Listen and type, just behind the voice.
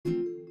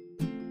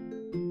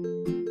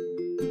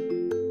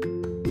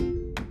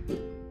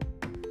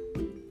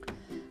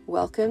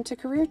Welcome to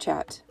Career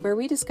Chat, where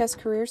we discuss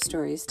career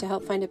stories to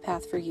help find a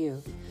path for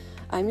you.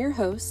 I'm your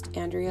host,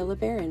 Andrea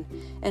LeBaron,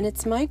 and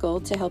it's my goal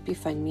to help you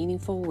find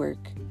meaningful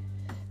work.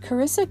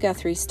 Carissa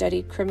Guthrie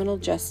studied criminal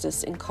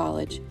justice in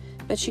college,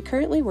 but she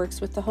currently works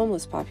with the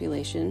homeless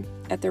population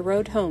at the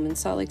Road Home in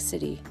Salt Lake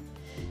City.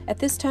 At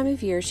this time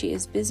of year, she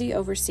is busy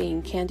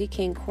overseeing Candy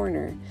Cane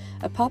Corner,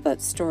 a pop-up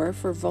store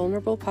for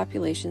vulnerable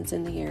populations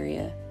in the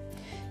area.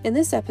 In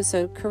this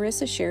episode,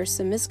 Carissa shares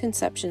some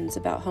misconceptions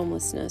about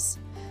homelessness,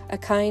 a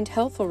kind,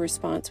 helpful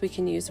response we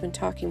can use when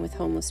talking with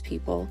homeless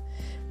people,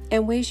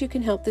 and ways you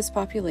can help this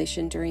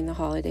population during the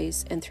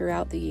holidays and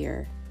throughout the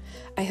year.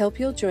 I hope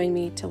you'll join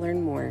me to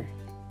learn more.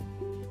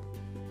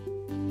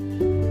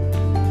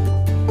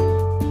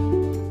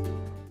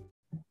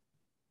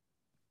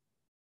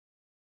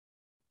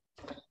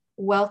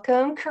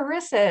 Welcome,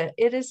 Carissa.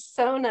 It is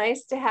so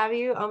nice to have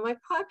you on my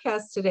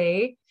podcast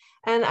today.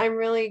 And I'm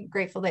really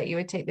grateful that you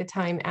would take the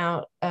time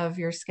out of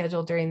your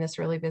schedule during this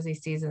really busy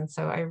season.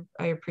 So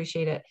I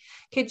appreciate it.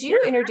 Could you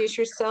introduce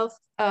yourself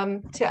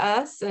to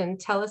us and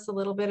tell us a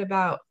little bit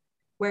about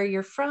where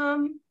you're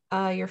from,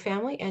 your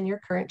family, and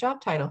your current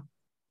job title?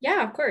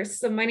 Yeah, of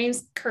course. So my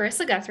name's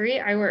Carissa Guthrie.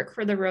 I work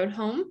for the Road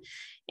Home,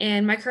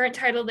 and my current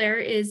title there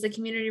is the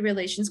Community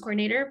Relations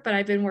Coordinator, but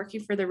I've been working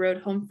for the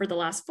Road Home for the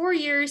last 4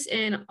 years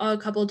in a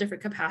couple of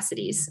different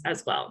capacities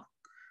as well.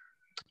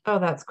 Oh,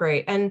 that's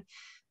great. And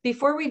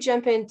before we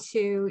jump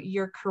into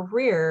your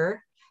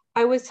career,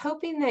 I was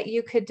hoping that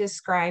you could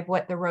describe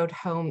what the Road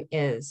Home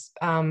is.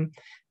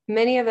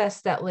 Many of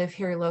us that live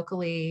here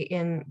locally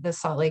in the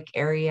Salt Lake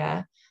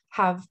area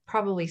have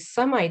probably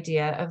some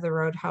idea of the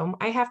Road Home.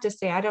 I have to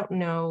say, I don't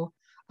know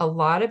a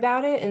lot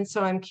about it. And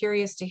so I'm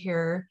curious to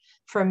hear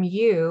from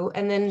you.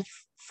 And then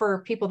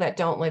for people that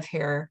don't live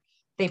here,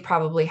 they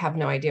probably have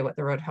no idea what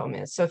the Road Home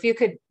is. So if you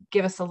could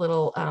give us a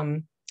little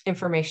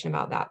information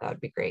about that, that would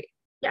be great.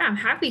 Yeah, I'm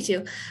happy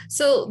to.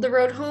 So the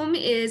Road Home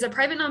is a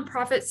private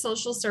nonprofit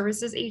social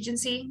services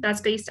agency that's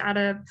based out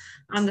of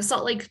the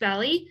Salt Lake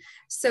Valley.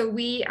 So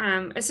we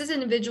assist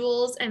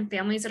individuals and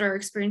families that are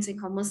experiencing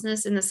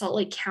homelessness in the Salt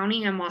Lake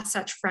County and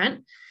Wasatch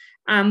Front.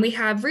 We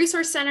have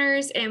resource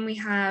centers and we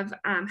have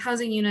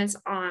housing units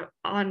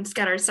on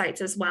scattered sites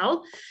as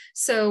well.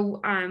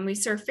 So we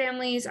serve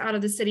families out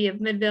of the city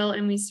of Midvale,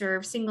 and we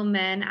serve single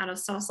men out of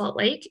South Salt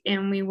Lake,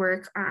 and we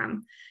work,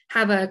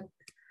 have a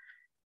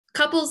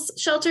couples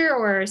shelter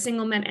or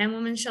single men and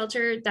women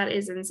shelter that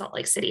is in Salt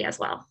Lake City as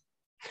well.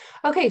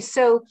 Okay,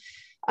 so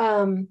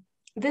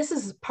this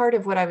is part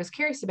of what I was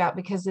curious about,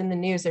 because in the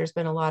news there's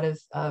been a lot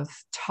of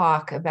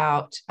talk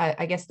about,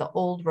 I guess the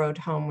old Road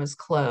Home was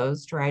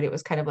closed, right? It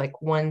was kind of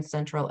like one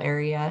central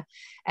area,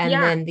 and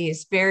then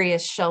these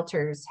various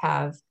shelters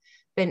have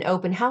been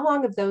open. How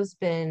long have those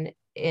been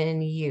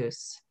in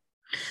use?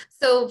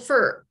 So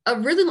for a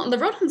really long, the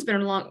Road Home's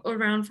been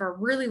around for a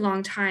really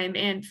long time.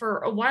 And for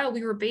a while,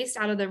 we were based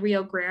out of the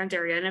Rio Grande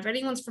area. And if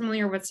anyone's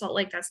familiar with Salt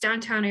Lake, that's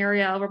downtown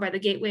area over by the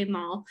Gateway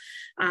Mall.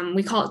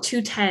 We call it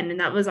 210, and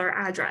that was our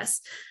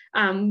address.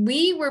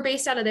 We were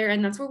based out of there,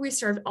 and that's where we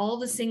served all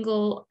the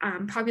single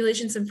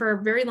populations, and for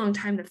a very long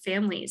time, the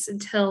families,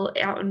 until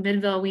out in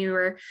Midvale,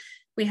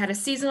 we had a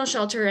seasonal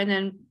shelter. And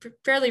then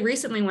fairly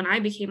recently, when I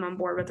became on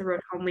board with the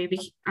Road Home,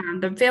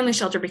 the family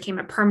shelter became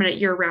a permanent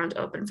year-round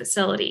open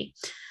facility.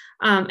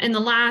 In the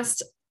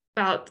last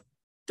about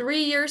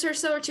 3 years or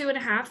so, or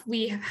 2.5,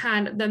 we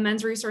had the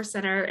Men's Resource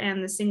Center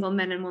and the Single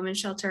Men and Women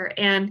Shelter,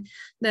 and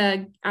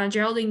the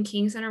Geraldine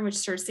King Center, which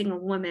serves single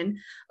women,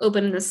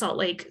 open in the Salt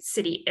Lake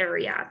City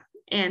area.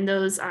 And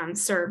those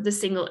serve the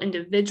single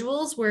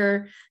individuals,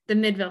 where the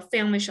Midvale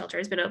Family Shelter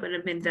has been open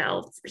in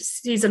Midvale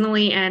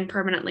seasonally and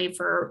permanently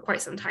for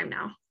quite some time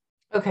now.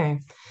 Okay.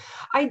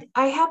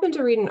 I happened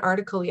to read an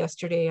article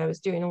yesterday. I was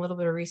doing a little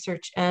bit of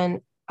research,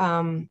 and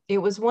it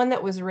was one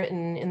that was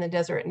written in the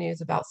Deseret News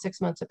about 6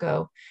 months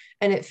ago.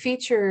 And it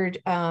featured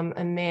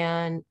a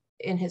man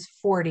in his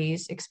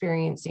 40s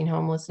experiencing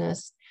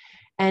homelessness.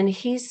 And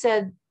he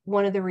said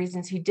one of the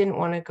reasons he didn't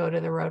want to go to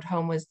the Road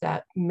Home was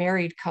that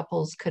married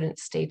couples couldn't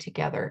stay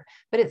together.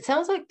 But it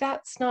sounds like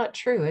that's not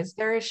true. Is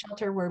there a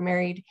shelter where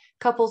married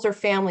couples or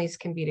families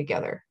can be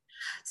together?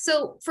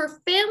 So for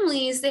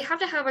families, they have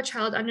to have a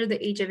child under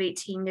the age of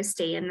 18 to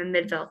stay in the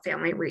Midvale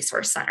Family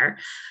Resource Center.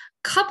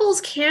 Couples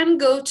can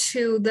go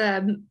to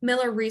the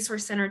Miller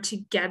Resource Center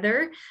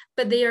together,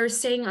 but they are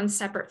staying on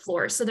separate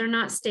floors. So they're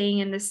not staying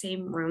in the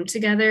same room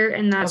together.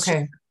 And that's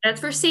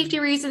for safety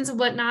reasons and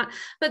whatnot,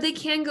 but they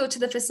can go to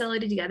the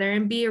facility together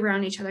and be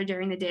around each other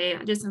during the day.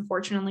 Just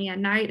unfortunately at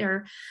night,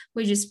 or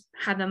we just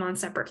have them on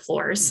separate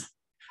floors.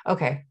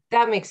 Okay,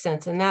 that makes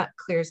sense. And that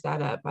clears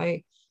that up.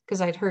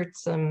 Because I'd heard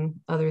some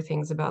other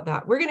things about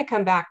that. We're going to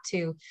come back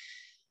to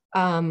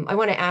I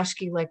want to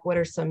ask you, like, what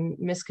are some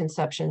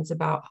misconceptions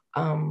about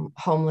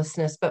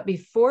homelessness? But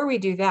before we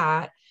do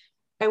that,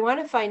 I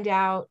want to find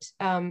out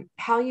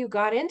how you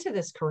got into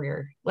this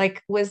career.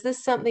 Like, was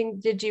this something,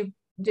 did you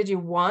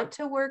want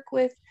to work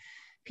with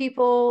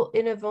people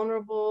in a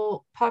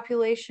vulnerable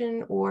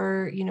population,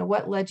 or,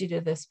 what led you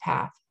to this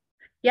path?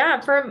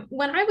 Yeah, from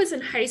when I was in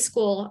high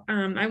school,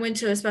 I went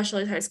to a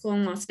specialized high school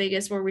in Las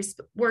Vegas where we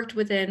worked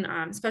within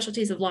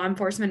specialties of law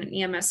enforcement and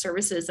EMS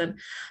services. And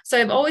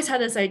so I've always had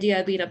this idea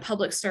of being a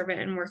public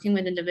servant and working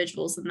with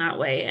individuals in that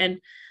way. And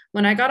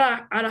when I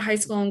got out of high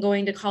school and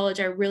going to college,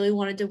 I really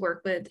wanted to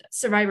work with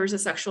survivors of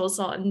sexual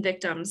assault and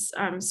victims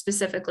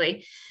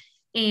specifically.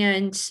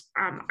 And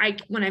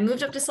when I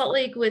moved up to Salt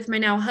Lake with my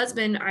now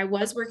husband, I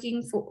was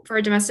working for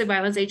a domestic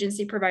violence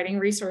agency, providing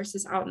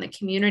resources out in the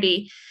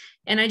community.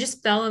 And I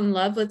just fell in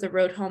love with the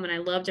road home, and I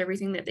loved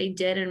everything that they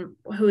did and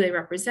who they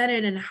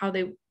represented and how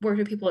they worked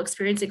with people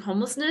experiencing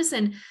homelessness.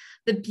 And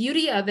the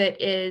beauty of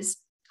it is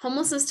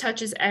homelessness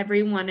touches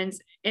everyone,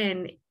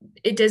 and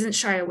it doesn't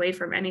shy away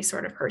from any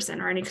sort of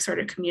person or any sort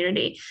of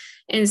community.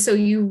 And so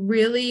you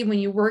really, when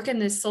you work in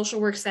this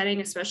social work setting,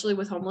 especially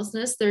with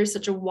homelessness, there's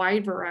such a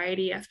wide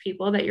variety of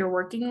people that you're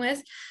working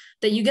with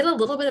that you get a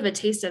little bit of a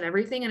taste of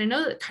everything. And I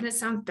know that kind of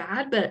sounds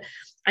bad, but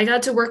I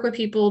got to work with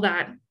people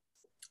that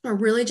are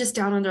really just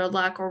down on their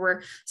luck, or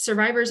were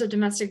survivors of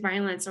domestic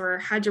violence, or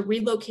had to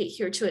relocate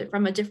here to it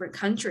from a different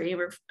country,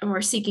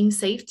 or seeking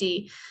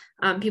safety,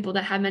 people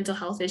that had mental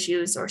health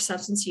issues or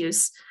substance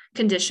use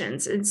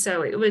conditions. And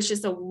so it was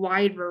just a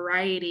wide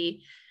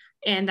variety,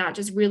 and that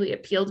just really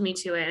appealed me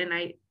to it.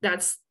 And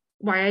that's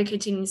why I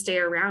continue to stay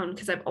around,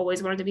 because I've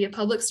always wanted to be a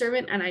public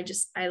servant. And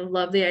I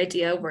love the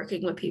idea of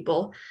working with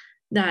people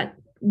that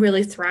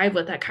really thrive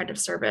with that kind of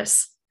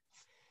service.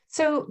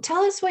 So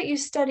tell us what you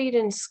studied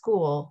in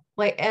school,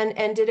 like,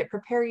 and did it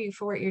prepare you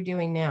for what you're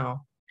doing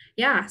now?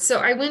 Yeah, so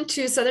I went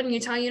to Southern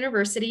Utah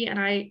University, and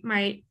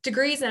my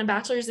degree is in a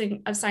bachelor's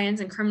of science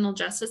in criminal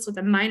justice with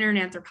a minor in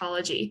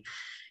anthropology.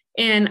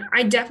 And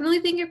I definitely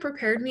think it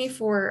prepared me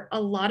for a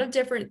lot of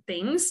different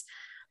things.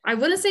 I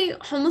wouldn't say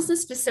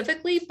homelessness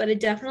specifically, but it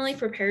definitely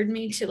prepared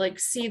me to like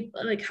see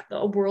like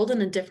a world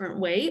in a different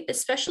way,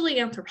 especially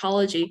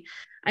anthropology.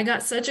 I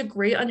got such a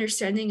great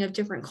understanding of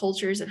different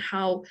cultures and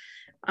how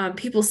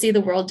people see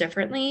the world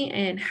differently,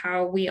 and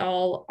how we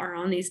all are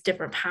on these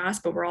different paths,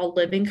 but we're all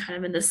living kind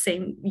of in the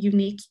same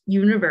unique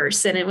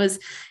universe. And it was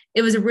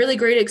a really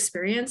great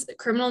experience.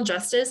 Criminal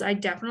justice, I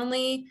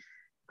definitely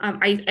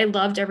I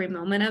loved every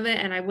moment of it,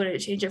 and I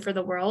wouldn't change it for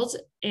the world.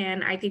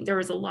 And I think there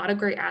was a lot of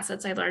great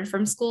assets I learned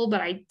from school,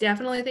 but I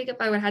definitely think if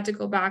I would have had to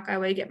go back, I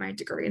would get my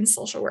degree in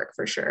social work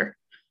for sure.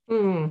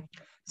 Hmm.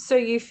 So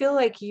you feel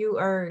like you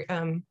are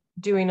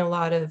doing a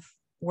lot of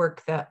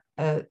work that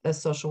a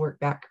social work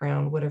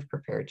background would have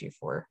prepared you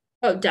for.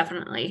 Oh,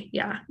 definitely.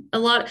 Yeah. A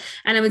lot.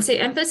 And I would say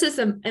emphasis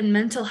in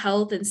mental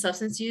health and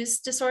substance use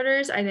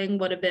disorders, I think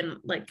would have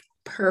been like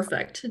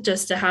perfect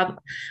just to have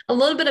a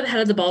little bit of head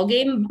of the ball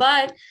game.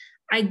 But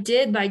I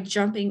did, by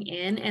jumping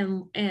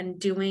in and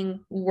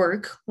doing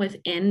work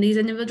within these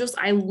individuals,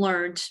 I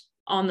learned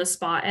on the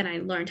spot, and I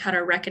learned how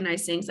to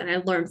recognize things, and I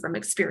learned from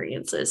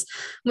experiences,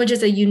 which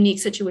is a unique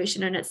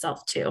situation in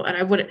itself too. And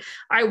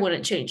I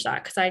wouldn't change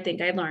that, because I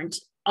think I learned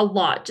a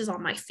lot just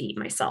on my feet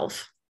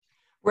myself.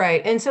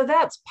 Right. And so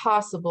that's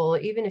possible,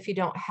 even if you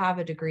don't have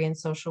a degree in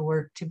social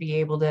work, to be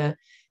able to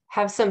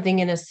have something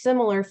in a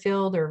similar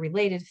field or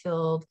related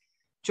field,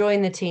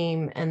 join the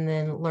team, and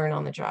then learn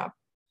on the job.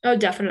 Oh,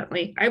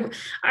 definitely.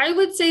 I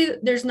would say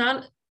there's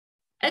not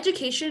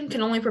education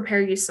can only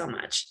prepare you so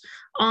much.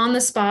 On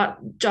the spot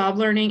job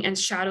learning and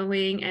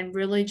shadowing and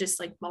really just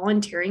like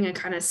volunteering and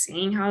kind of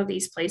seeing how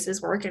these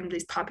places work and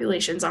these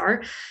populations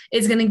are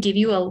is going to give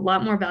you a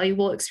lot more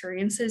valuable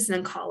experiences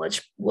than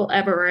college will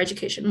ever, or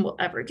education will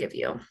ever give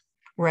you.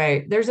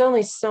 Right. There's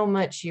only so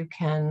much you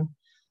can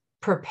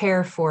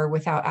prepare for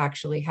without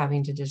actually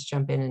having to just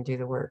jump in and do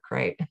the work,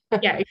 right?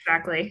 Yeah,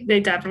 exactly. They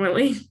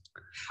definitely.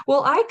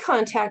 Well, I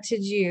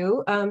contacted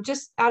you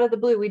just out of the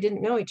blue. We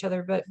didn't know each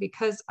other, but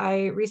because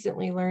I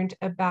recently learned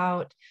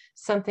about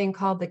something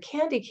called the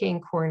Candy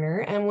Cane Corner,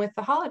 and with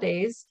the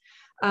holidays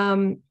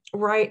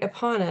right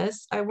upon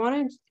us, I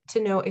wanted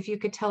to know if you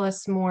could tell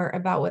us more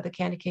about what the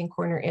Candy Cane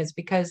Corner is,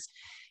 because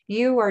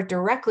you are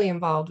directly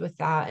involved with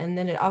that. And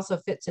then it also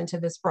fits into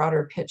this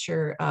broader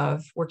picture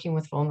of working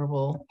with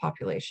vulnerable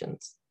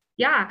populations.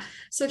 Yeah.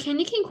 So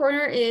Candy Cane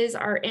Corner is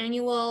our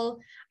annual,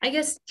 I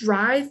guess,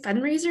 drive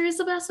fundraiser is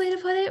the best way to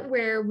put it,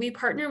 where we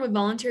partner with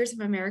Volunteers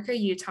of America,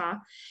 Utah,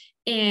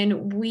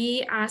 and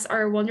we ask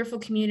our wonderful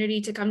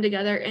community to come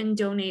together and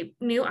donate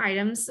new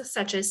items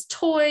such as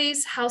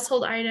toys,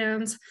 household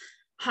items,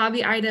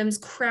 hobby items,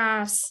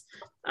 crafts,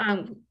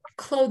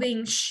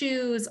 clothing,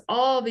 shoes,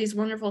 all these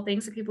wonderful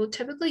things that people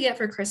typically get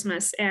for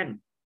Christmas. And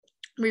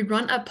we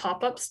run a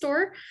pop-up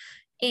store,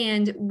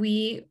 and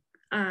we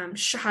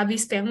have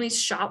these families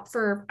shop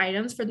for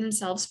items for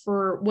themselves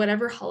for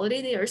whatever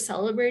holiday they are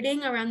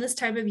celebrating around this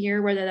time of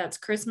year, whether that's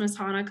Christmas,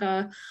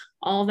 Hanukkah,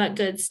 all that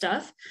good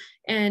stuff.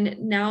 And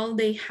now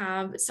they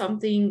have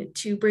something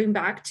to bring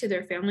back to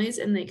their families,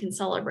 and they can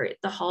celebrate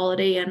the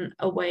holiday in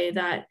a way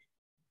that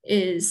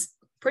is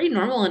pretty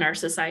normal in our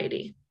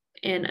society.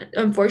 And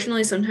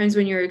unfortunately, sometimes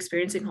when you're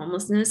experiencing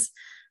homelessness,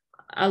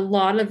 a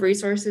lot of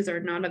resources are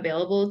not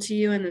available to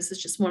you. And this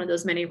is just one of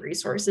those many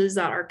resources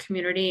that our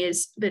community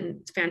has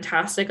been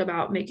fantastic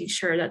about making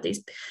sure that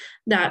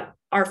that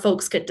our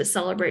folks get to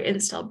celebrate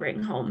and still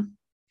bring home.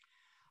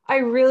 I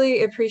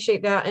really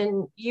appreciate that.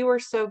 And you were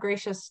so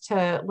gracious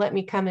to let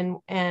me come in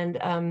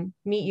and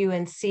meet you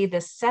and see the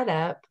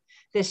setup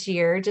this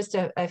year, just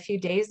a few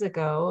days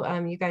ago.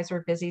 You guys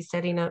were busy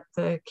setting up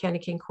the Candy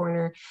Cane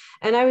Corner.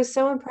 And I was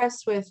so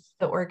impressed with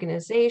the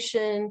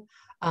organization,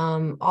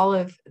 all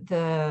of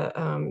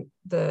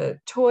the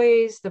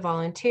toys, the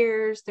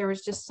volunteers. There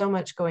was just so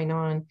much going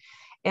on.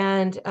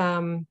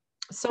 And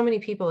so many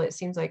people, it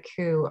seems like,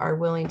 who are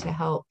willing to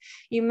help.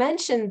 You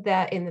mentioned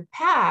that in the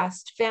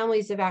past,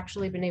 families have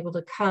actually been able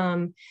to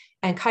come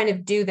and kind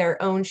of do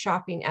their own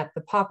shopping at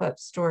the pop-up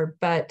store,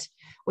 but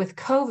with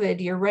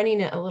COVID, you're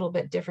running it a little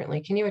bit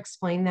differently. Can you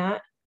explain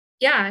that?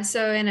 Yeah,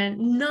 so in a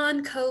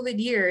non-COVID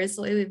year, is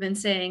the way we've been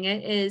saying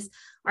it, is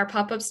our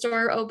pop-up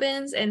store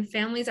opens and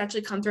families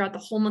actually come throughout the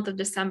whole month of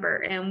December.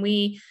 And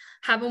we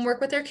have them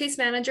work with their case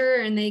manager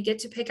and they get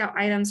to pick out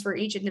items for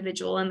each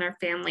individual in their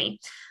family.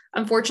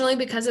 Unfortunately,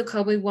 because of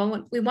COVID,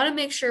 we want to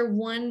make sure,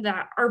 one,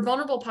 that our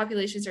vulnerable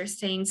populations are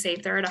staying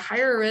safe. They're at a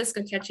higher risk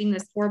of catching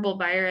this horrible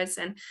virus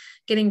and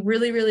getting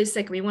really, really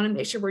sick. We want to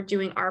make sure we're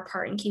doing our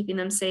part in keeping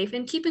them safe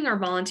and keeping our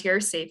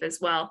volunteers safe as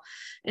well.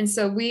 And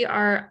so we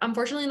are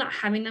unfortunately not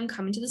having them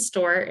come into the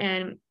store,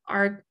 and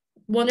our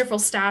wonderful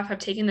staff have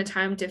taken the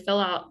time to fill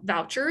out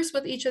vouchers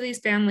with each of these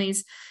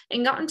families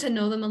and gotten to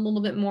know them a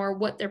little bit more,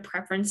 what their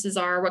preferences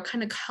are, what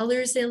kind of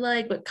colors they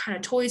like, what kind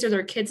of toys are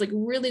their kids like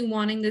really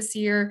wanting this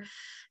year.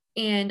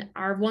 And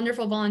our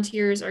wonderful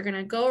volunteers are going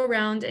to go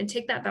around and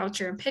take that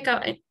voucher and pick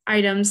out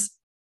items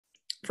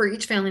for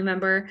each family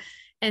member.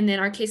 And then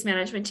our case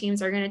management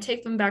teams are going to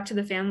take them back to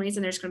the families,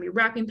 and there's going to be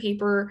wrapping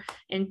paper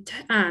and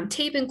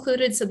tape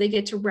included, so they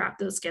get to wrap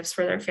those gifts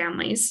for their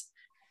families.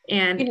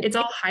 And it's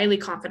all highly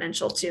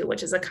confidential too,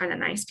 which is a kind of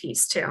nice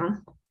piece too.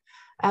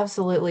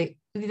 Absolutely.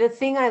 The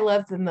thing I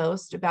love the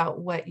most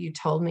about what you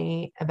told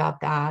me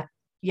about that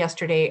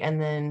yesterday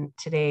and then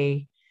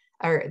today,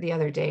 or the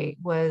other day,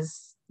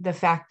 was the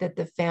fact that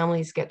the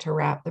families get to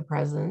wrap the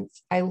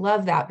presents. I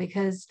love that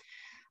because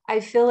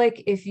I feel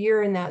like if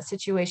you're in that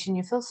situation,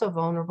 you feel so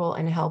vulnerable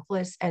and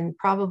helpless, and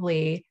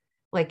probably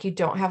like you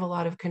don't have a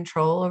lot of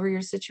control over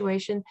your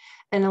situation,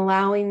 and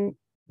allowing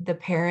the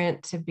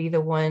parent to be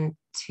the one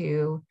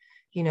to,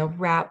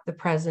 wrap the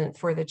present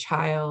for the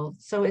child.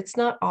 So it's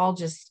not all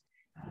just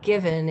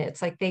given.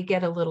 It's like they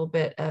get a little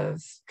bit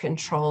of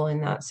control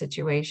in that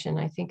situation.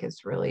 I think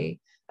is really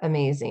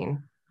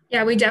amazing.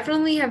 Yeah, we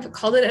definitely have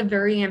called it a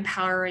very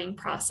empowering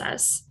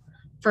process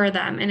for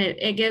them. And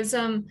it gives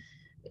them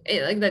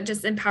like that,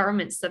 just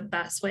empowerment's the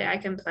best way I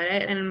can put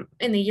it. And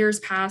in the years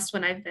past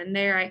when I've been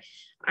there,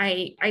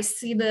 I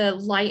see the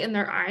light in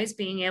their eyes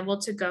being able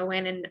to go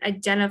in and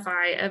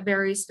identify a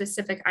very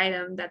specific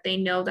item that they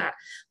know that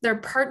their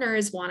partner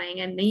is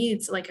wanting and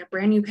needs, like a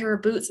brand new pair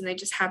of boots, and they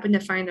just happen to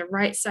find the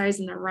right size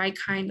and the right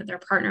kind that their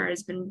partner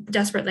has been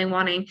desperately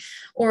wanting,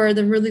 or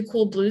the really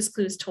cool Blue's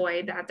Clues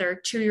toy that their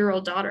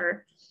 2-year-old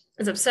daughter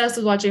is obsessed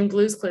with watching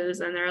Blue's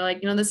Clues, and they're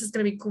like, this is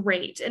going to be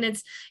great. And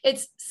it's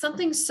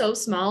something so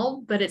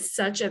small, but it's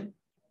such a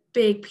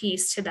big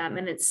piece to them,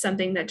 and it's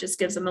something that just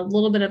gives them a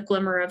little bit of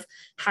glimmer of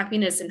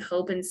happiness and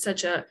hope in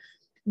such a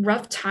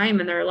rough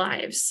time in their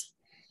lives.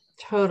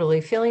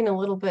 Totally. Feeling a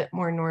little bit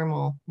more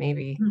normal,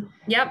 maybe.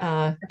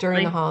 Yep.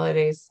 During the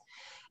holidays.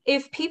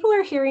 If people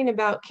are hearing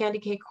about Candy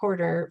Cane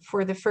Corner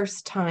for the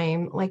first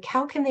time, like,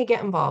 how can they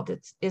get involved?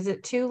 Is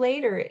it too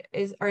late, or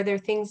are there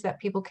things that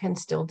people can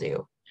still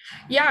do?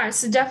 Yeah,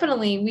 so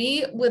definitely.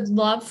 We would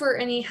love for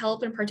any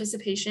help and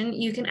participation.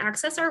 You can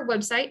access our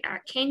website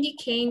at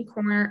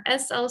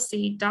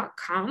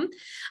candycanecornerslc.com.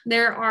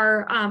 There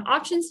are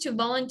options to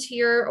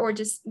volunteer or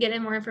just get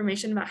in more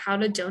information about how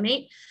to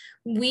donate.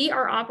 We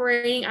are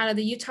operating out of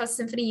the Utah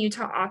Symphony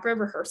Utah Opera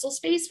rehearsal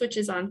space, which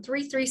is on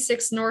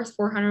 336 North,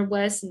 400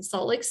 West in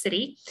Salt Lake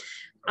City.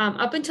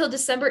 Up until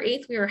December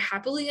 8th, we are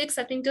happily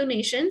accepting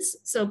donations.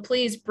 So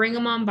please bring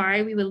them on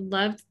by. We would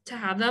love to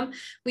have them.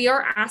 We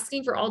are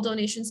asking for all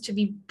donations to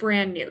be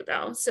brand new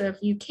though. So if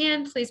you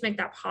can, please make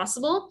that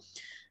possible.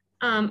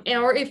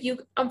 Or if you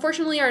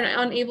unfortunately are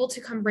unable to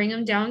come bring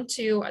them down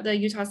to the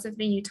Utah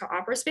Symphony Utah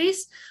Opera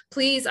space,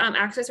 please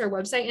access our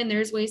website, and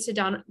there's ways to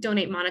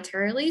donate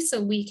monetarily.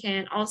 So we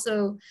can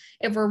also,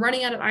 if we're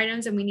running out of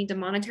items and we need to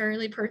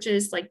monetarily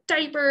purchase like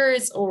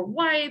diapers or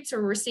wipes,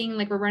 or we're seeing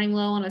like we're running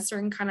low on a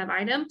certain kind of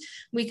item,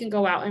 we can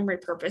go out and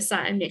repurpose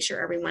that and make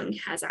sure everyone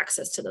has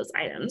access to those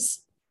items.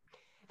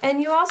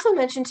 And you also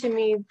mentioned to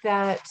me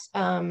that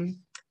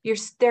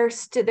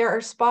there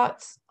are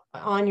spots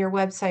on your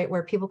website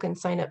where people can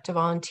sign up to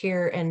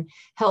volunteer and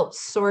help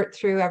sort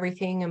through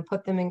everything and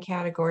put them in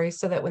categories,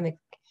 so that when the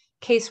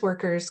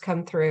caseworkers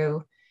come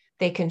through,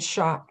 they can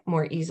shop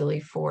more easily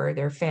for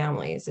their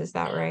families. Is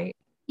that right?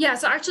 Yeah,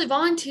 so actually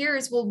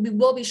volunteers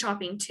will be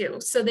shopping too.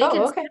 So they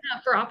can sign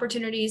up for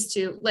opportunities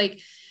to, like,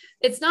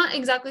 It's not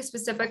exactly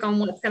specific on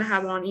what's going to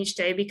happen on each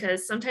day,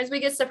 because sometimes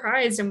we get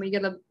surprised and we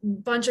get a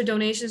bunch of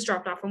donations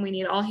dropped off and we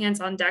need all hands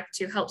on deck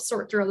to help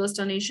sort through all those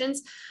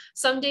donations.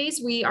 Some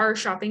days we are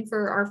shopping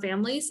for our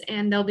families,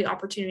 and there'll be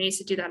opportunities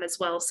to do that as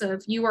well. So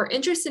if you are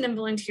interested in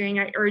volunteering,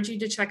 I urge you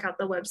to check out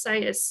the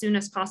website as soon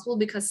as possible,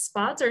 because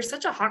spots are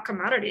such a hot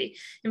commodity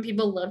and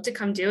people love to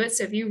come do it.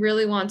 So if you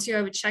really want to,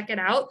 I would check it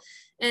out.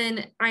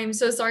 And I'm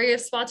so sorry if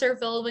spots are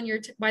filled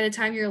when by the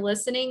time you're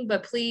listening,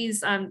 but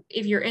please,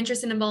 if you're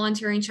interested in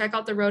volunteering, check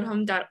out the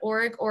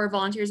roadhome.org or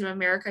Volunteers of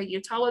America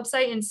Utah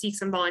website and seek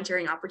some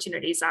volunteering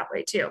opportunities that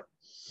way too.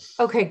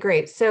 Okay,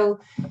 great. So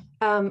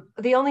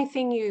the only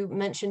thing you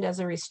mentioned as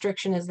a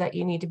restriction is that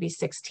you need to be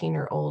 16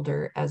 or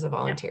older as a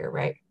volunteer,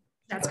 right?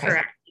 That's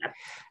correct. Yep.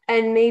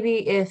 And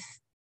maybe if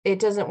it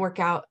doesn't work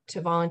out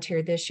to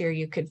volunteer this year,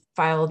 you could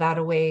file that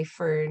away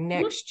for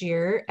next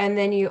year. And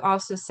then you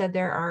also said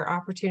there are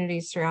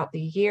opportunities throughout the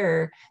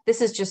year.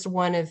 This is just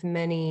one of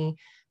many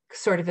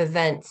sort of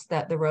events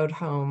that the Road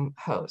Home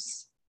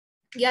hosts.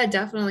 Yeah,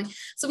 definitely.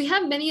 So we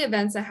have many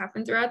events that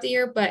happen throughout the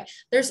year, but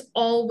there's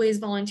always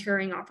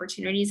volunteering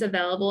opportunities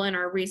available in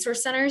our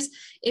resource centers.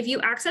 If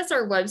you access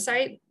our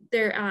website,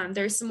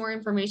 there's some more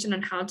information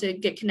on how to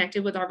get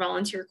connected with our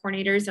volunteer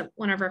coordinators at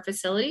one of our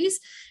facilities,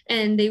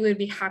 and they would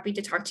be happy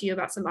to talk to you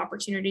about some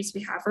opportunities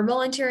we have for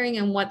volunteering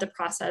and what the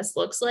process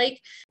looks like.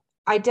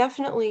 I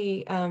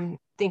definitely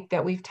think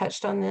that we've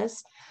touched on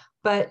this,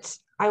 but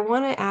I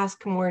want to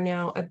ask more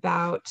now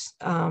about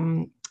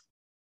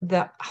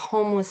the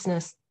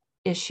homelessness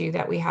issue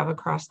that we have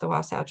across the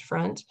Wasatch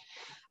Front.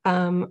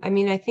 I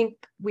mean, I think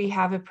we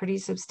have a pretty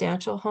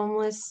substantial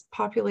homeless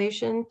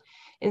population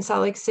in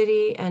Salt Lake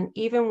City, and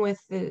even with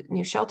the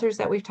new shelters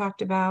that we've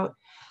talked about,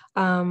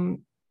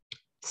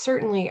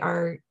 certainly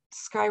our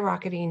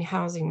skyrocketing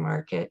housing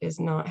market is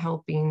not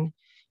helping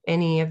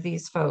any of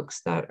these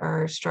folks that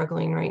are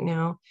struggling right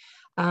now.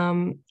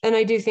 And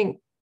I do think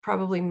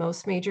probably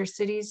most major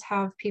cities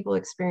have people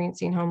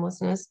experiencing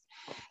homelessness.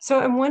 So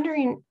I'm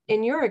wondering,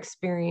 in your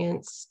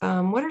experience,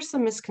 what are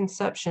some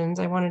misconceptions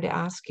I wanted to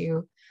ask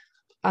you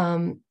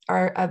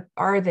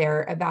are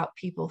there about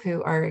people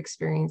who are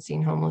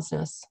experiencing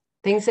homelessness?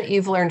 Things that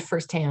you've learned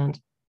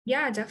firsthand.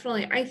 Yeah,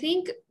 definitely. I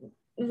think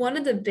one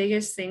of the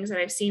biggest things that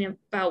I've seen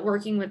about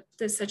working with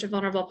such a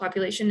vulnerable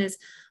population is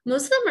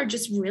most of them are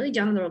just really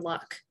down on their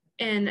luck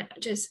and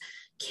just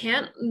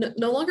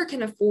no longer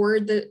can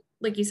afford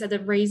like you said, the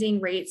raising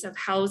rates of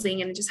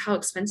housing and just how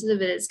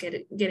expensive it is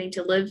getting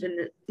to live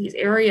in these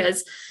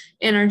areas,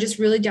 and are just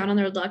really down on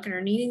their luck and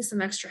are needing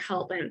some extra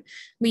help. And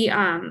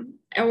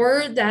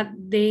or that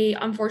they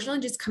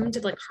unfortunately just come into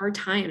like hard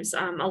times.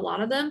 A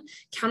lot of them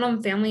count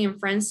on family and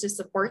friends to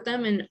support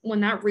them. And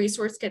when that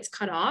resource gets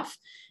cut off,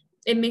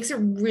 it makes it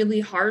really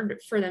hard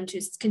for them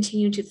to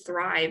continue to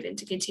thrive and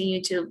to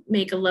continue to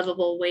make a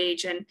livable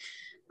wage. And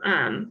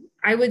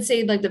I would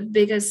say like the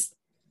biggest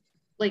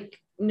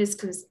like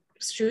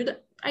misconstrued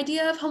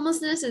idea of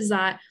homelessness is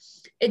that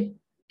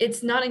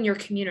it's not in your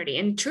community.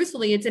 And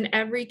truthfully, it's in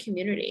every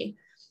community.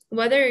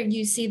 Whether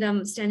you see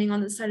them standing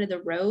on the side of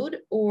the road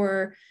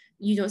or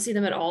you don't see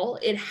them at all,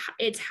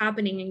 it's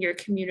happening in your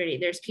community.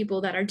 There's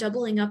people that are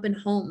doubling up in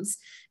homes,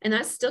 and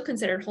that's still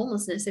considered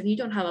homelessness. If you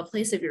don't have a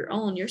place of your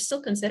own, you're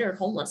still considered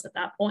homeless at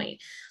that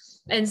point.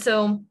 And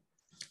so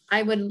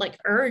I would like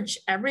urge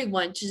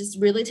everyone to just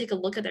really take a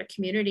look at their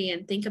community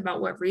and think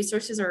about what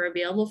resources are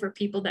available for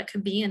people that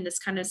could be in this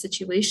kind of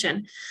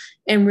situation,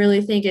 and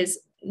really think is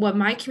what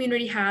my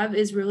community have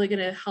is really going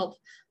to help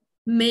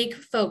make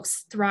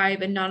folks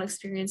thrive and not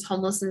experience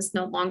homelessness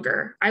no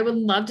longer. I would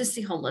love to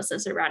see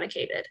homelessness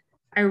eradicated.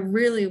 I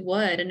really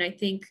would. And I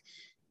think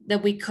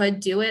that we could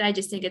do it. I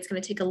just think it's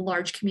going to take a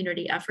large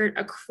community effort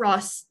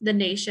across the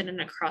nation and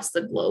across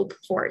the globe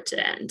for it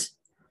to end.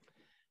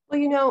 Well,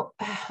 you know,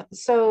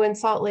 so in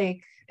Salt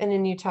Lake and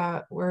in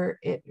Utah, we're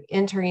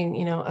entering,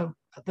 you know,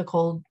 the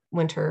cold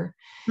winter.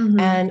 Mm-hmm.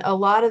 And a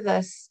lot of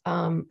us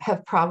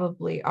have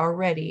probably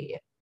already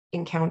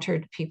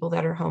encountered people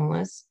that are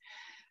homeless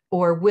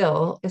or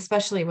will,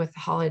 especially with the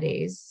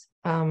holidays.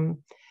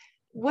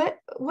 What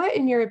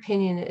in your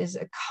opinion is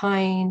a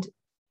kind,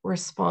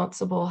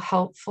 responsible,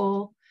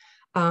 helpful,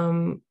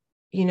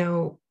 you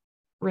know,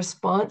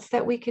 response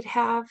that we could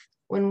have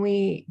when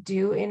we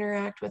do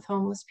interact with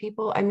homeless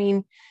people? I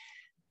mean,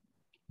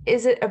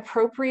 is it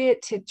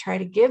appropriate to try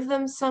to give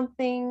them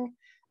something?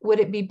 Would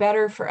it be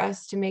better for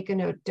us to make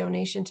a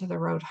donation to the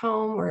Road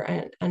Home or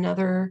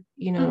another,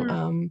 you know,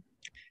 mm-hmm.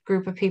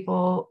 Group of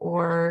people?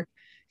 Or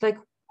like,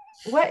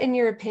 what in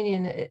your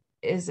opinion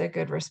is a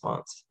good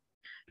response?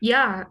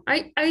 Yeah,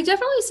 I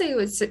definitely say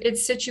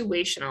it's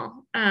situational,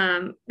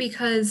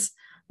 because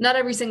not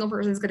every single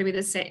person is going to be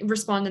the same,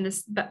 respond in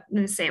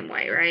the same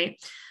way,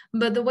 right?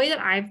 But the way that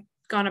I've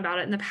gone about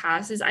it in the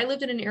past is I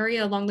lived in an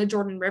area along the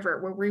Jordan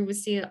River where we would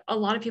see a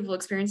lot of people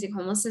experiencing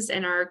homelessness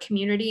in our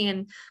community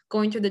and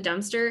going through the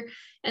dumpster.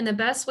 And the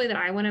best way that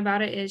I went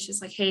about it is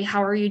just like, hey,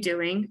 how are you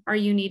doing? Are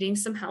you needing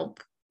some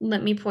help?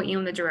 Let me point you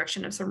in the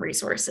direction of some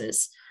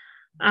resources.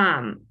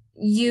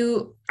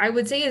 I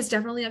would say it's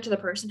definitely up to the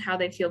person how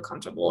they feel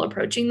comfortable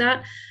approaching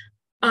that.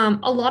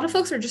 A lot of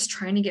folks are just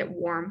trying to get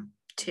warm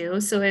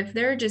too. So if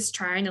they're just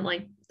trying to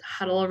like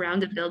huddle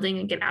around the building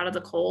and get out of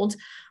the cold,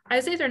 I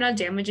say they're not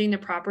damaging the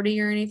property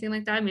or anything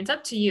like that. I mean, it's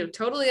up to you,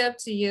 totally up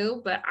to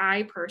you. But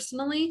I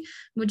personally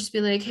would just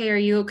be like, hey, are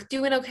you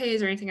doing okay?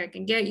 Is there anything I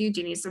can get you?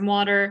 Do you need some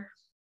water?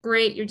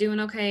 Great, you're doing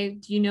okay.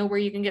 Do you know where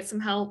you can get some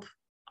help?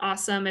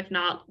 Awesome. If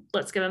not,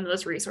 let's give them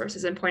those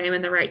resources and point them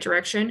in the right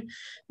direction,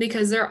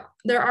 because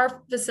there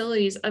are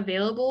facilities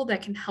available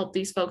that can help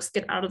these folks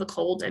get out of the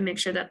cold and make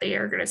sure that they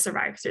are going to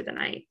survive through the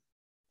night.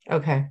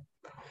 Okay,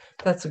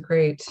 that's a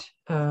great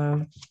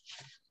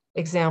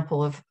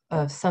example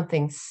of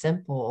something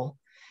simple.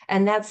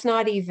 And that's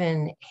not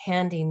even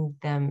handing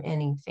them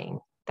anything.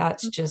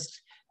 That's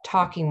just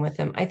talking with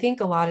them. I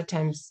think a lot of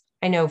times,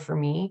 I know for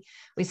me,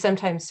 we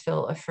sometimes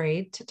feel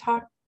afraid to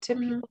talk to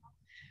people.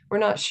 We're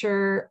not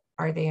sure,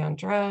 are they on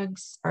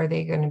drugs? Are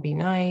they going to be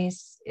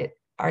nice?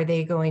 Are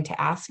they going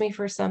to ask me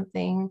for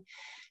something?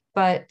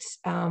 But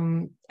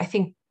I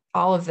think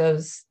all of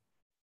those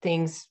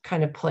things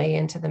kind of play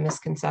into the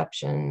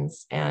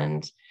misconceptions,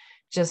 and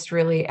just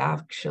really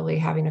actually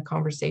having a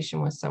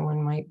conversation with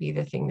someone might be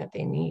the thing that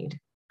they need.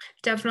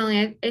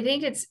 Definitely. I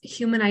think it's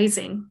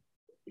humanizing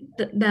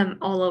them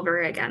all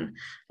over again.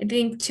 I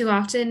think too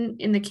often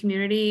in the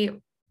community,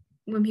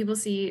 when people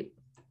see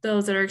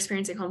those that are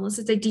experiencing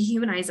homelessness, they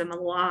dehumanize them a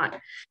lot.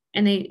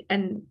 And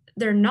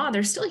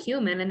they're still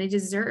human, and they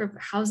deserve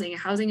housing.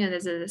 Housing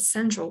is an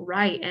essential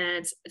right,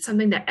 and it's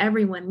something that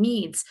everyone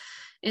needs.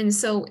 And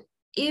so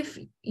if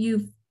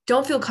you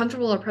don't feel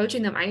comfortable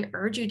approaching them, I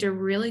urge you to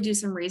really do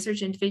some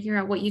research and figure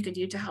out what you can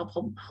do to help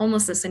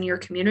homelessness in your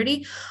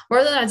community,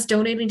 whether that's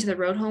donating to the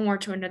Road Home or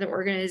to another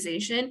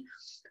organization,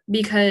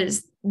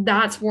 because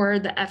that's where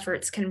the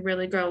efforts can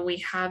really grow. We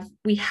have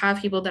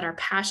people that are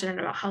passionate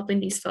about helping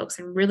these folks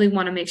and really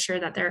want to make sure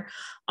that they're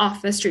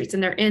off the streets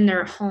and they're in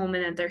their home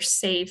and that they're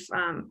safe.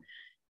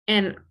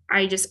 And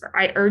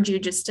I urge you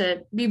just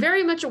to be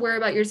very much aware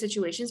about your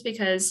situations,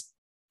 because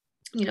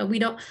we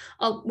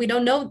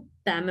don't know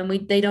them,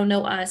 and they don't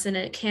know us, and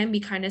it can be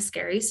kind of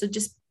scary. So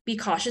just be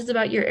cautious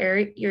about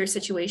your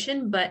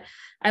situation. But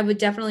I would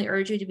definitely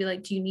urge you to be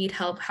like, do you need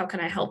help? How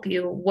can I help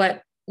you?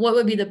 What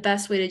would be the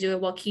best way to do it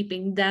while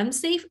keeping them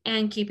safe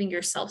and keeping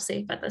yourself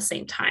safe at the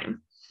same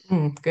time?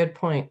 Good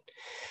point.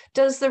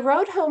 Does the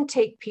Road Home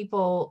take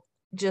people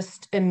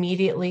just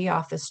immediately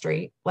off the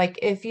street? Like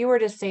if you were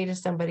to say to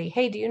somebody,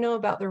 hey, do you know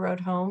about the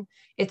Road Home?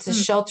 It's a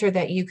shelter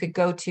that you could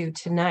go to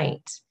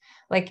tonight.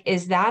 Like,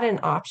 is that an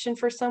option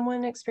for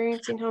someone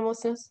experiencing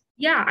homelessness?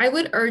 Yeah, I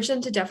would urge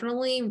them to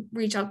definitely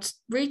reach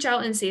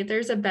out and see if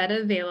there's a bed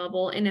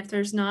available. And if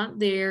there's not,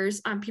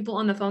 there's people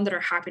on the phone that are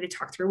happy to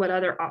talk through what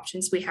other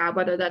options we have,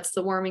 whether that's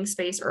the warming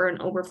space or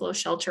an overflow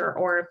shelter,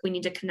 or if we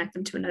need to connect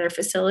them to another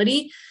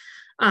facility,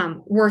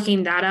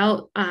 working that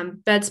out.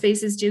 Bed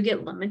spaces do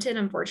get limited,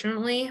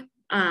 unfortunately.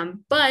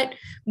 But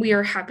we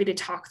are happy to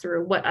talk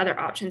through what other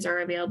options are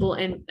available.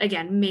 And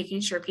again,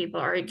 making sure people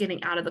are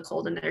getting out of the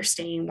cold and they're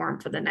staying warm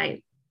for the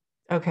night.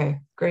 Okay,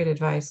 great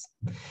advice.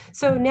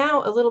 So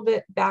now a little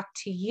bit back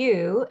to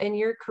you and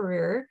your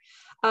career.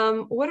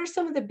 What are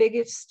some of the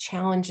biggest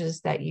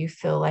challenges that you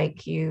feel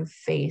like you've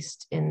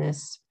faced in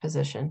this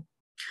position?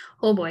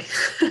 Oh boy.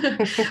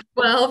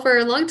 Well, for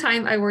a long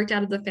time, I worked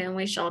out of the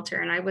family shelter,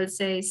 and I would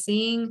say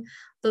seeing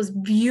those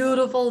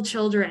beautiful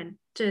children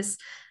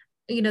just,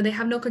 they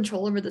have no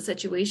control over the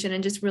situation,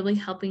 and just really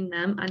helping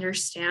them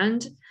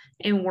understand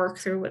and work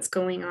through what's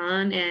going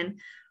on. And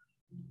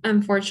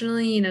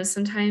unfortunately,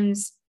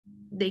 sometimes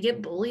they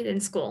get bullied in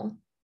school,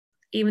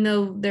 even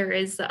though there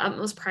is the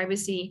utmost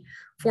privacy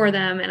for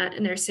them and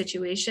in their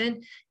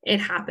situation. It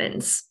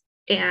happens.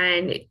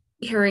 And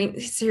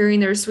hearing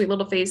their sweet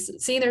little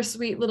faces, seeing their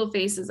sweet little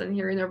faces, and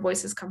hearing their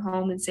voices come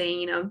home and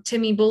saying,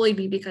 Timmy bullied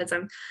me because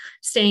I'm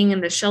staying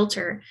in the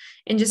shelter,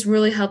 and just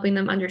really helping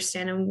them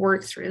understand and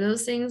work through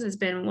those things has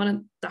been one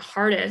of the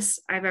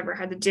hardest I've ever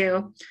had to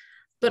do.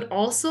 But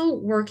also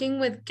working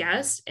with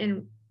guests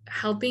and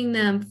helping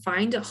them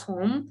find a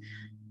home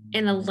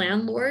and a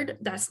landlord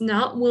that's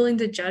not willing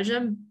to judge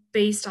them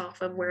based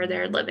off of where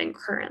they're living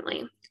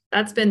currently.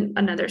 That's been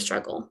another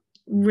struggle,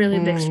 really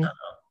big struggle.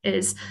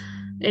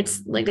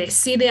 It's like they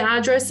see the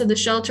address of the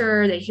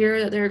shelter, they hear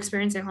that they're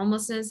experiencing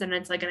homelessness, and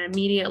it's like an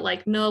immediate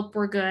like, nope,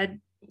 we're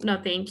good, no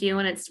thank you.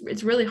 And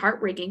it's really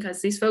heartbreaking,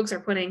 because these folks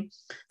are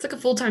it's like a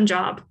full-time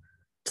job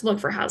to look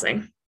for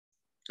housing,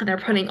 and they're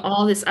putting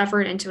all this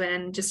effort into it,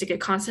 and just to get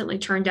constantly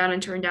turned down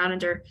and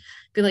to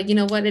be like, you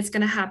know what, it's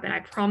going to happen. I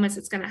promise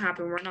it's going to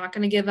happen. We're not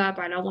going to give up.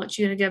 I don't want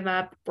you to give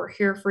up. We're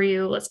here for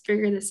you. Let's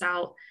figure this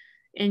out.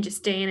 And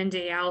just day in and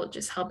day out,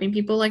 just helping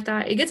people like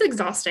that. It gets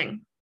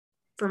exhausting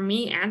for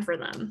me and for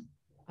them.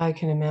 I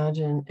can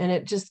imagine. And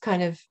it just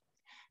kind of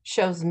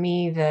shows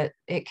me that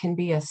it can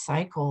be a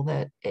cycle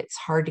that it's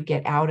hard to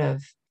get out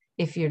of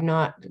if you're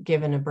not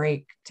given a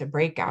break to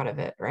break out of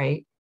it,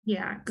 right?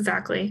 Yeah,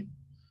 exactly.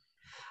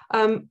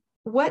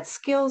 What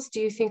skills do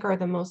you think are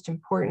the most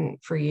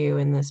important for you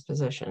in this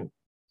position?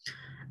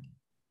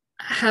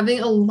 Having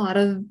a lot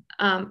of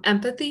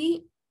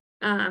empathy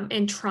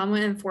and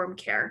trauma-informed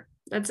care.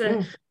 It's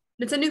a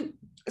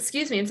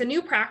it's a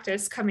new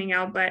practice coming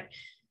out, but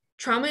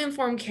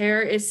trauma-informed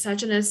care is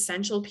such an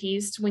essential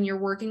piece when you're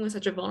working with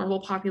such a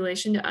vulnerable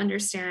population to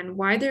understand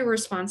why their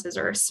responses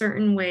are a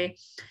certain way,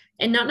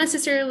 and not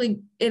necessarily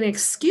an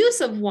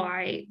excuse of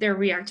why they're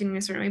reacting in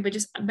a certain way, but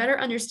just a better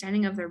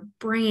understanding of their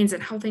brains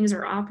and how things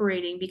are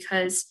operating.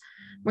 Because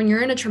when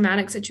you're in a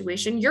traumatic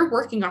situation, you're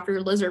working off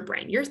your lizard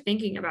brain. You're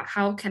thinking about,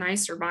 how can I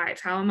survive?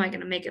 How am I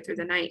going to make it through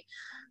the night?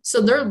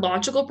 So their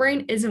logical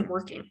brain isn't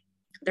working.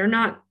 They're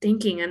not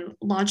thinking in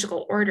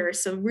logical order.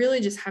 So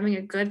really just having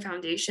a good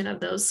foundation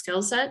of those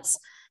skill sets,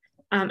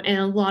 and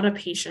a lot of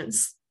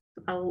patience,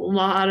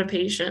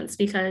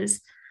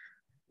 because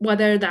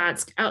whether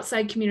that's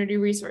outside community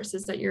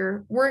resources that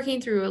you're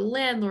working through, a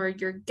landlord,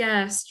 your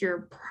guest,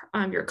 your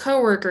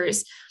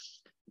coworkers,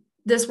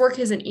 this work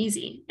isn't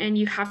easy, and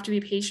you have to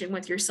be patient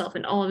with yourself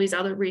and all of these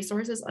other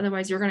resources.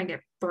 Otherwise, you're going to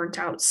get burnt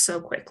out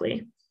so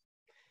quickly.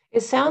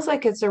 It sounds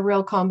like it's a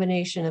real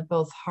combination of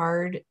both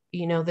hard,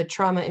 the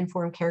trauma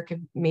informed care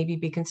could maybe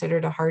be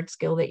considered a hard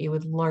skill that you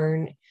would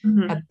learn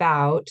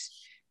about,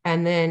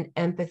 and then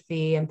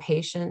empathy and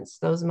patience.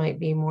 Those might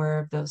be more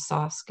of those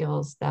soft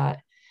skills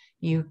that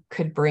you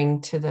could bring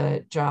to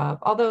the job,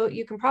 although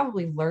you can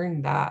probably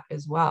learn that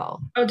as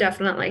well. Oh,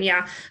 definitely.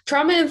 Yeah.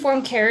 Trauma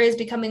informed care is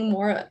becoming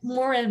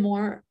more and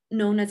more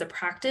known as a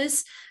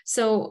practice.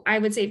 So I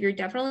would say, if you're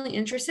definitely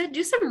interested,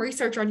 do some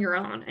research on your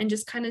own and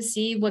just kind of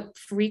see what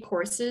free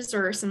courses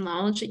or some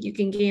knowledge that you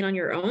can gain on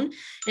your own. And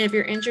if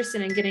you're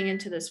interested in getting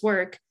into this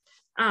work,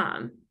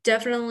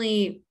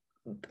 definitely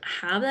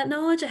have that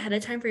knowledge ahead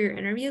of time for your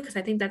interview, because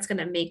I think that's going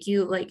to make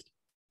you like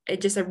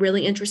just a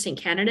really interesting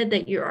candidate,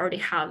 that you already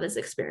have this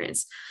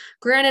experience.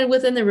 Granted,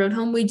 within the road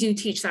home, we do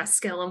teach that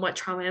skill and what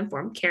trauma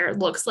informed care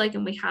looks like,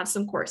 and we have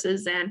some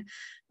courses and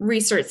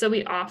research that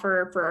we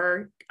offer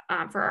for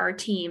our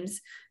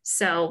teams.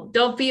 So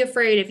don't be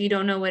afraid if you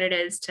don't know what it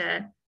is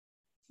to,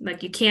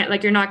 like, you can't,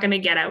 like, you're not going to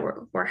get it.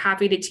 We're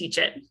happy to teach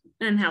it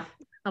and help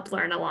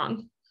learn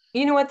along.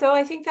 You know what, though?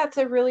 I think that's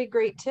a really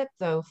great tip,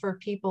 though, for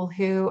people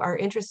who are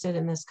interested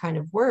in this kind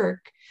of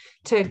work,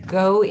 to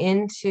go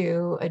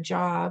into a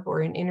job or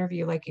an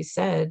interview, like you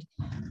said,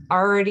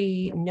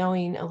 already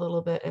knowing a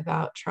little bit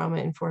about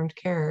trauma-informed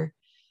care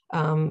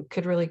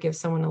could really give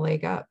someone a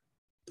leg up.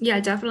 Yeah,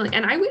 definitely.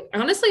 And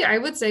I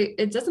would say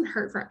it doesn't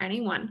hurt for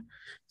anyone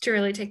to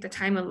really take the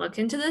time and look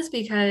into this,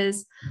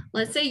 because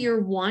let's say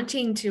you're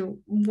wanting to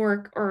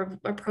work or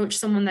approach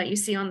someone that you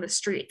see on the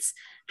streets.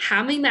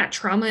 Having that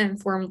trauma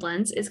informed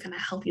lens is going to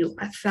help you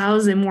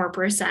 1,000% more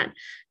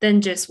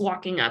than just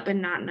walking up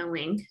and not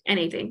knowing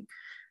anything.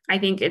 I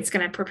think it's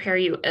going to prepare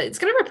you. It's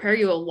going to prepare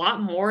you a lot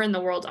more in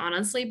the world,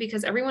 honestly,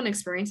 because everyone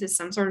experiences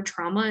some sort of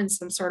trauma in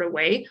some sort of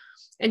way.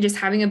 And just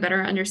having a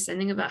better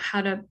understanding about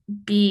how to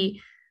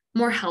be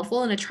more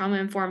helpful in a trauma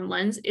informed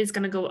lens is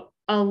going to go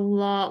a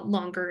lot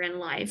longer in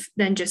life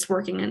than just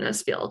working in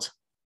this field.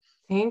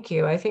 Thank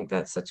you. I think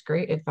that's such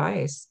great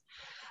advice.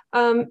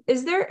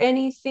 Is there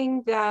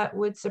anything that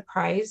would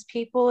surprise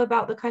people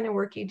about the kind of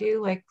work you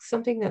do, like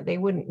something that they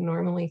wouldn't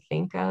normally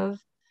think of?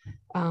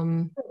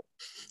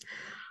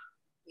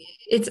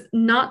 It's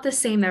not the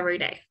same every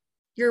day.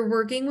 You're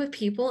working with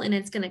people, and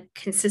it's going to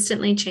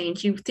consistently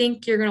change. You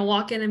think you're going to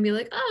walk in and be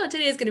like, oh,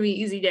 today is going to be an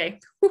easy day.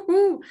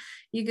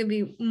 You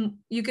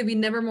could be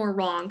never more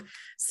wrong.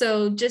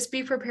 So just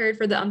be prepared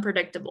for the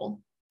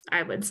unpredictable,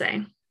 I would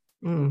say.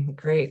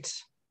 Great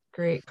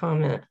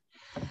comment.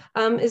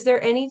 Is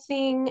there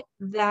anything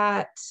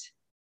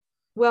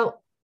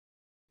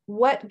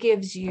what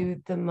gives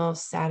you the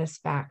most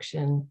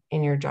satisfaction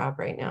in your job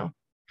right now?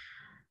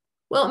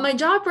 Well, my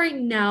job right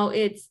now,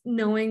 it's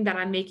knowing that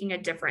I'm making a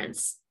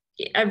difference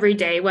every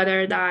day,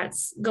 whether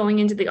that's going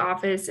into the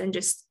office and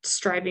just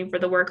striving for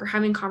the work, or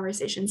having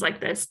conversations like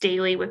this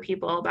daily with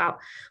people about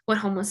what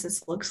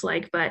homelessness looks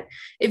like. But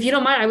if you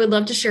don't mind, I would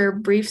love to share a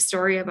brief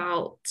story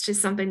about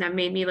just something that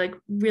made me like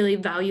really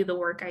value the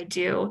work I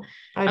do.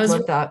 I'd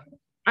love that.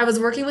 I was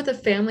working with a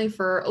family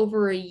for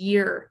over a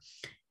year,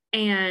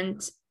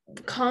 and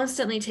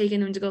constantly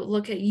taking them to go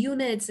look at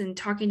units and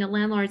talking to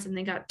landlords, and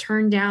they got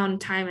turned down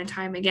time and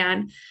time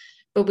again.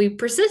 But we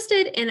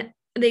persisted, and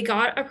they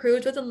got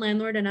approved with a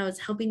landlord, and I was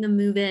helping them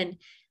move in.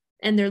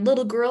 And their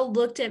little girl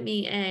looked at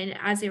me, and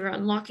as they were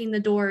unlocking the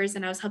doors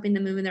and I was helping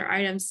them move in their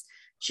items,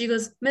 she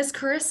goes, "Miss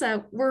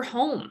Carissa, we're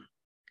home."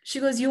 She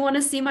goes, "You want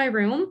to see my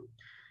room?"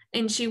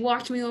 And she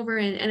walked me over,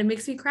 and it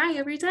makes me cry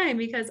every time,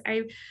 because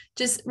I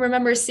just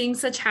remember seeing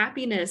such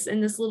happiness in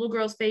this little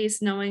girl's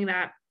face, knowing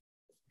that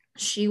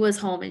she was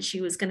home and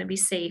she was going to be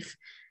safe.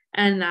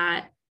 And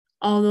that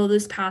although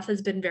this path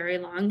has been very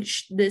long,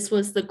 this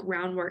was the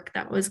groundwork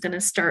that was going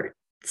to start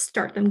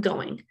them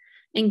going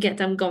and get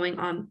them going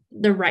on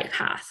the right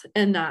path.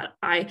 And that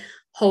I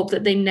hope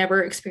that they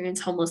never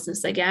experience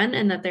homelessness again,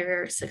 and that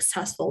they're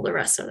successful the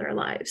rest of their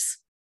lives.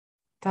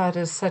 That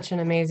is such an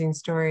amazing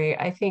story.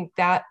 I think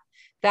that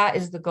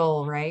is the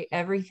goal, right?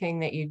 Everything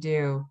that you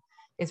do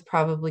is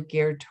probably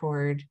geared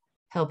toward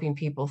helping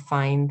people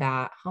find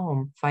their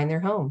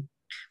home.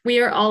 We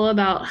are all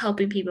about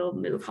helping people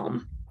move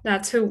home.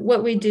 That's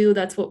what we do.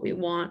 That's what we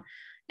want.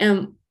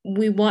 And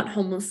we want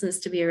homelessness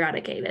to be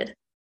eradicated,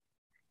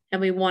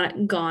 and we want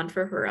it gone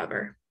for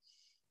forever.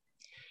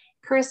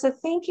 Carissa,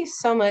 thank you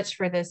so much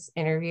for this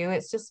interview.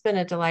 It's just been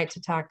a delight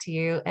to talk to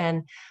you,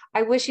 and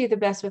I wish you the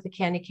best with the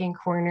Candy Cane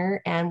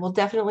Corner, and we'll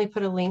definitely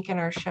put a link in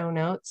our show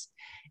notes.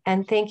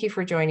 And thank you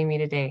for joining me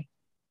today.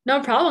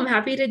 No problem.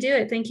 Happy to do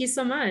it. Thank you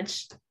so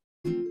much.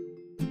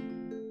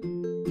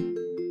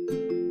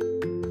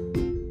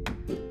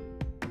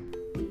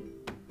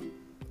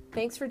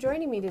 Thanks for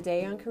joining me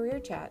today on Career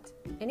Chat.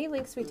 Any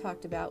links we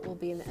talked about will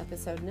be in the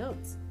episode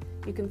notes.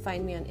 You can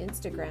find me on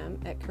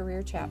Instagram at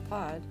Career Chat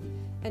Pod.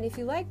 And if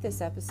you like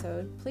this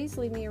episode, please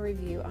leave me a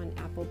review on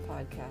Apple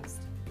Podcast.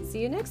 See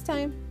you next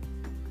time.